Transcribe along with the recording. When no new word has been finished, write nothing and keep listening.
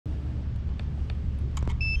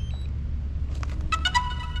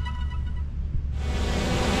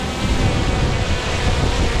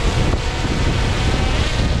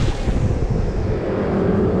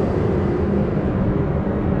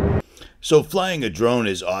So flying a drone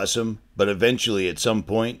is awesome, but eventually at some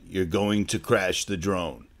point you're going to crash the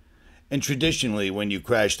drone. And traditionally when you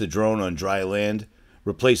crash the drone on dry land,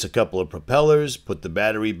 replace a couple of propellers, put the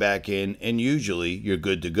battery back in, and usually you're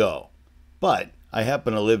good to go. But I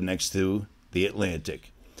happen to live next to the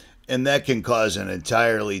Atlantic, and that can cause an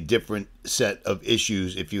entirely different set of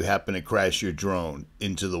issues if you happen to crash your drone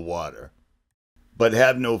into the water. But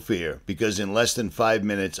have no fear, because in less than 5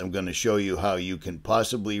 minutes I'm going to show you how you can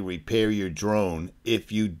possibly repair your drone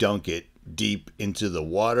if you dunk it deep into the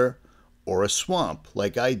water or a swamp,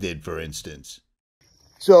 like I did, for instance.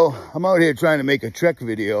 So I'm out here trying to make a Trek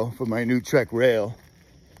video for my new Trek rail.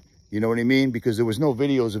 You know what I mean? Because there was no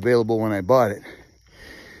videos available when I bought it.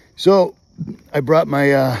 So I brought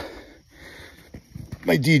my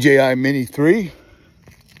my DJI Mini 3.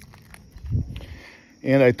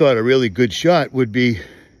 And I thought a really good shot would be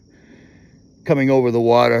coming over the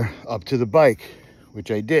water up to the bike, which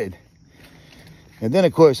I did. And then,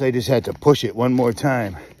 of course, I just had to push it one more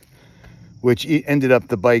time, which ended up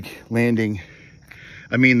the bike landing,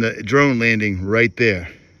 the drone landing right there.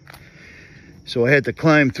 So I had to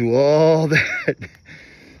climb through all that,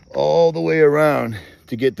 all the way around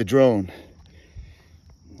to get the drone.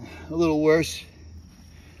 A little worse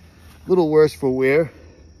for wear.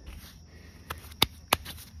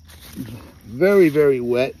 Very, very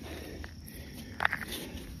wet,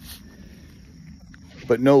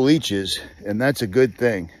 but no leeches, and that's a good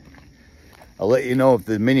thing. I'll let you know if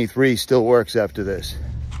the Mini 3 still works after this.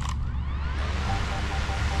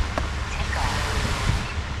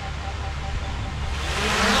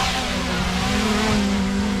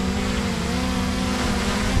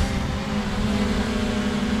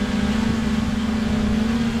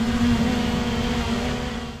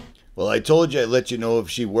 Well, I told you I'd let you know if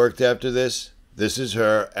she worked after this. This is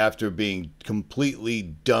her after being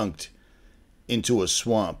completely dunked into a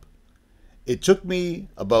swamp. It took me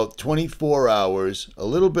about 24 hours, a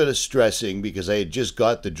little bit of stressing because I had just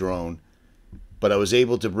got the drone, but I was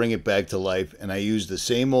able to bring it back to life, and I used the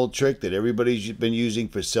same old trick that everybody's been using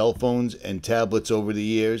for cell phones and tablets over the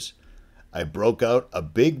years. I broke out a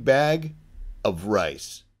big bag of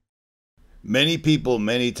rice. Many people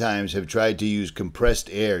many times have tried to use compressed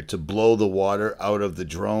air to blow the water out of the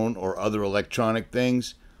drone or other electronic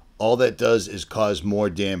things. All that does is cause more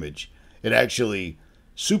damage. It actually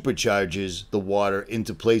supercharges the water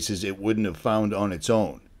into places it wouldn't have found on its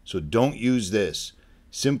own. So don't use this.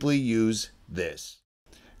 Simply use this.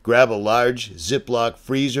 Grab a large Ziploc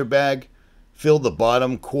freezer bag, fill the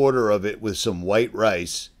bottom quarter of it with some white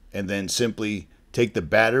rice, and then simply take the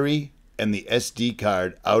battery and the SD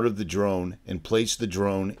card out of the drone and place the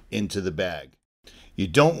drone into the bag. You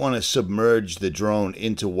don't want to submerge the drone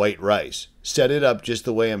into white rice. Set it up just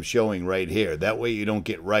the way I'm showing right here. That way you don't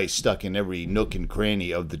get rice stuck in every nook and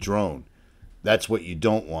cranny of the drone. That's what you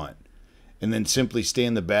don't want. And then simply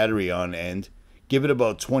stand the battery on end. Give it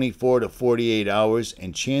about 24 to 48 hours,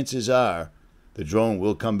 and chances are the drone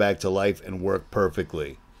will come back to life and work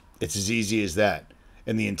perfectly. It's as easy as that.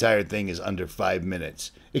 And the entire thing is under 5 minutes,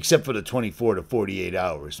 except for the 24 to 48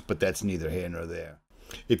 hours, but that's neither here nor there.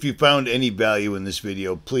 If you found any value in this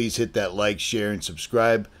video, please hit that like, share, and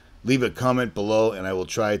subscribe. Leave a comment below, and I will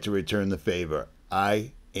try to return the favor.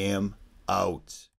 I am out.